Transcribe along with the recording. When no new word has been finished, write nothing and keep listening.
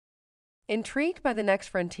Intrigued by the next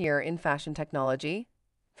frontier in fashion technology?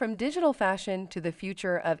 From digital fashion to the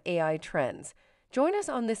future of AI trends, join us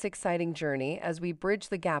on this exciting journey as we bridge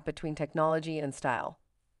the gap between technology and style.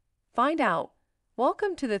 Find out.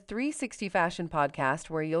 Welcome to the 360 Fashion Podcast,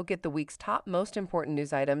 where you'll get the week's top most important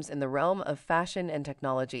news items in the realm of fashion and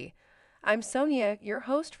technology. I'm Sonia, your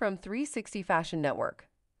host from 360 Fashion Network.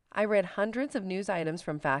 I read hundreds of news items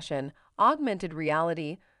from fashion, augmented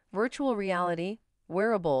reality, virtual reality,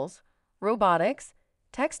 wearables, robotics,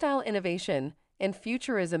 textile innovation, and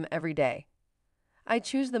futurism every day. I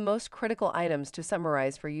choose the most critical items to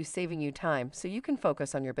summarize for you, saving you time so you can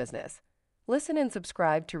focus on your business. Listen and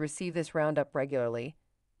subscribe to receive this roundup regularly.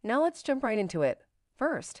 Now let's jump right into it.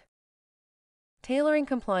 First, tailoring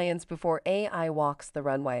compliance before AI walks the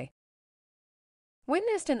runway.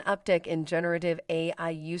 Witnessed an uptick in generative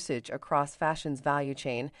AI usage across fashion's value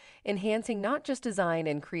chain, enhancing not just design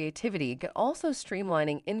and creativity, but also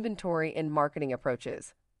streamlining inventory and marketing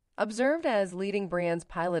approaches. Observed as leading brands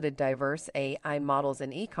piloted diverse AI models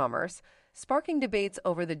in e-commerce, sparking debates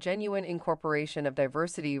over the genuine incorporation of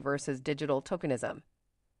diversity versus digital tokenism.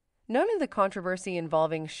 Noted the controversy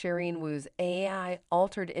involving Shireen Wu's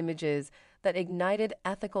AI-altered images that ignited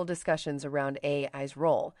ethical discussions around AI's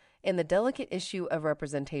role in the delicate issue of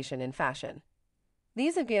representation in fashion.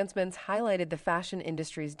 These advancements highlighted the fashion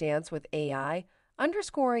industry's dance with AI,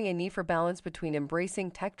 underscoring a need for balance between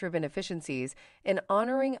embracing tech-driven efficiencies and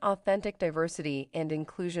honoring authentic diversity and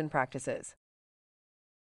inclusion practices.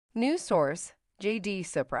 News source: JD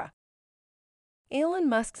Supra. Elon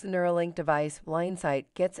Musk's Neuralink device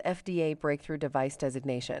Blindsight gets FDA breakthrough device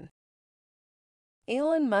designation.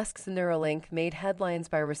 Elon Musk's Neuralink made headlines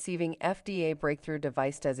by receiving FDA breakthrough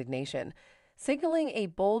device designation, signaling a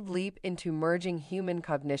bold leap into merging human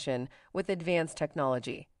cognition with advanced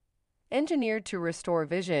technology. Engineered to restore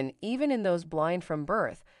vision even in those blind from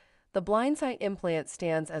birth, the Blindsight implant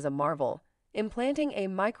stands as a marvel, implanting a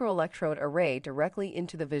microelectrode array directly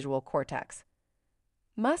into the visual cortex.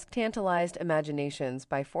 Musk tantalized imaginations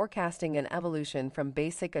by forecasting an evolution from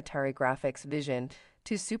basic Atari graphics vision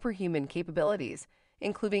to superhuman capabilities,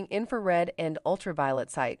 including infrared and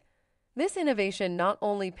ultraviolet sight. This innovation not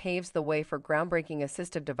only paves the way for groundbreaking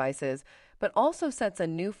assistive devices, but also sets a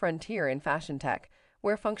new frontier in fashion tech,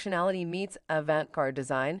 where functionality meets avant-garde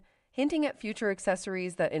design, hinting at future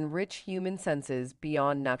accessories that enrich human senses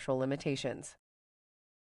beyond natural limitations.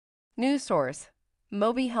 News source: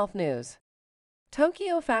 Mobi Health News.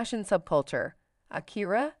 Tokyo fashion subculture,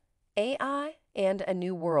 Akira, AI, and a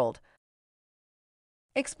new world.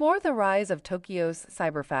 Explore the rise of Tokyo's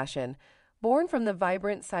cyber fashion, born from the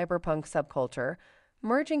vibrant cyberpunk subculture,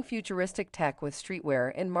 merging futuristic tech with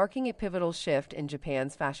streetwear and marking a pivotal shift in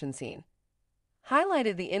Japan's fashion scene.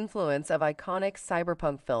 Highlighted the influence of iconic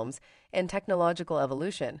cyberpunk films and technological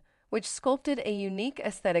evolution, which sculpted a unique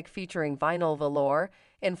aesthetic featuring vinyl velour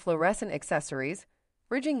and fluorescent accessories,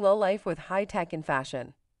 bridging low-life with high-tech in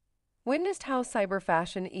fashion. Witnessed how cyber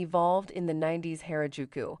fashion evolved in the 90s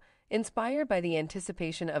Harajuku, inspired by the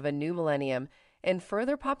anticipation of a new millennium and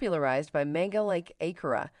further popularized by manga like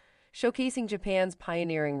Akira, showcasing Japan's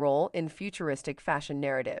pioneering role in futuristic fashion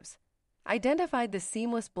narratives. Identified the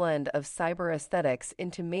seamless blend of cyber aesthetics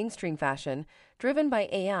into mainstream fashion driven by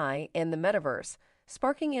AI and the metaverse,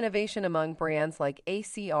 sparking innovation among brands like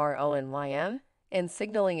ACRO and YM, and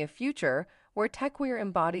signaling a future where techwear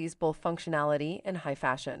embodies both functionality and high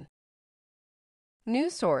fashion.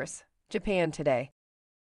 News source: Japan Today.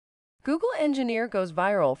 Google engineer goes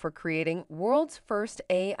viral for creating world's first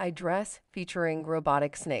AI dress featuring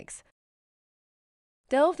robotic snakes.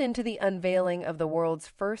 Delved into the unveiling of the world's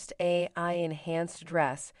first AI-enhanced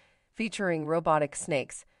dress featuring robotic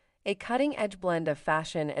snakes, a cutting-edge blend of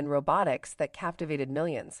fashion and robotics that captivated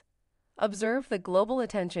millions. Observe the global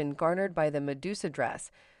attention garnered by the Medusa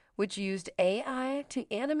dress, which used AI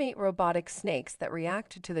to animate robotic snakes that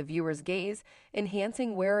react to the viewer's gaze,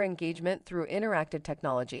 enhancing wearer engagement through interactive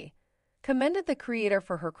technology. Commended the creator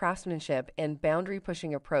for her craftsmanship and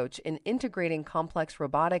boundary-pushing approach in integrating complex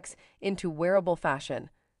robotics into wearable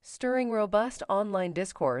fashion, stirring robust online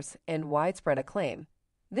discourse and widespread acclaim.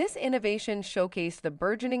 This innovation showcased the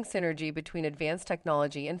burgeoning synergy between advanced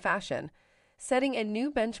technology and fashion, setting a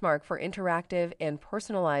new benchmark for interactive and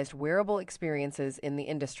personalized wearable experiences in the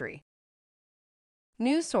industry.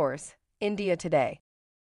 News source: India Today.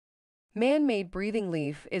 Man-made breathing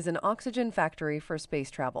leaf is an oxygen factory for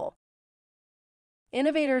space travel.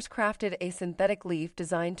 Innovators crafted a synthetic leaf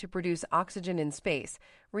designed to produce oxygen in space,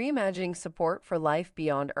 reimagining support for life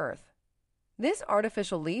beyond Earth. This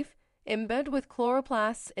artificial leaf, embedded with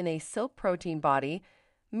chloroplasts in a silk protein body,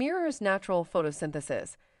 mirrors natural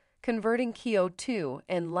photosynthesis, converting CO2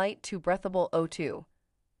 and light to breathable O2.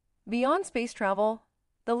 Beyond space travel,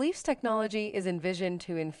 the Leaf's technology is envisioned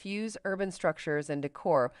to infuse urban structures and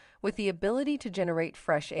decor with the ability to generate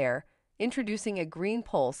fresh air, introducing a green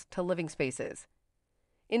pulse to living spaces.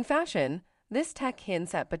 In fashion, this tech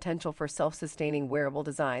hints at potential for self-sustaining wearable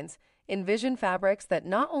designs. Envision fabrics that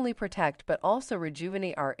not only protect but also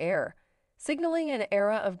rejuvenate our air, signaling an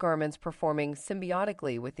era of garments performing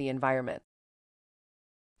symbiotically with the environment.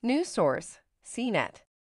 News source: CNET.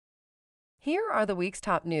 Here are the week's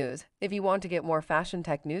top news. If you want to get more fashion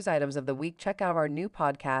tech news items of the week, check out our new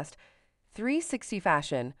podcast, 360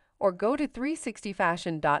 Fashion, or go to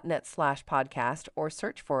 360fashion.net/podcast or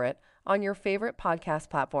search for it on your favorite podcast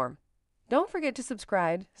platform. Don't forget to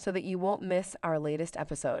subscribe so that you won't miss our latest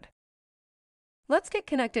episode. Let's get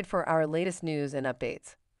connected for our latest news and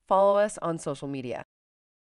updates. Follow us on social media.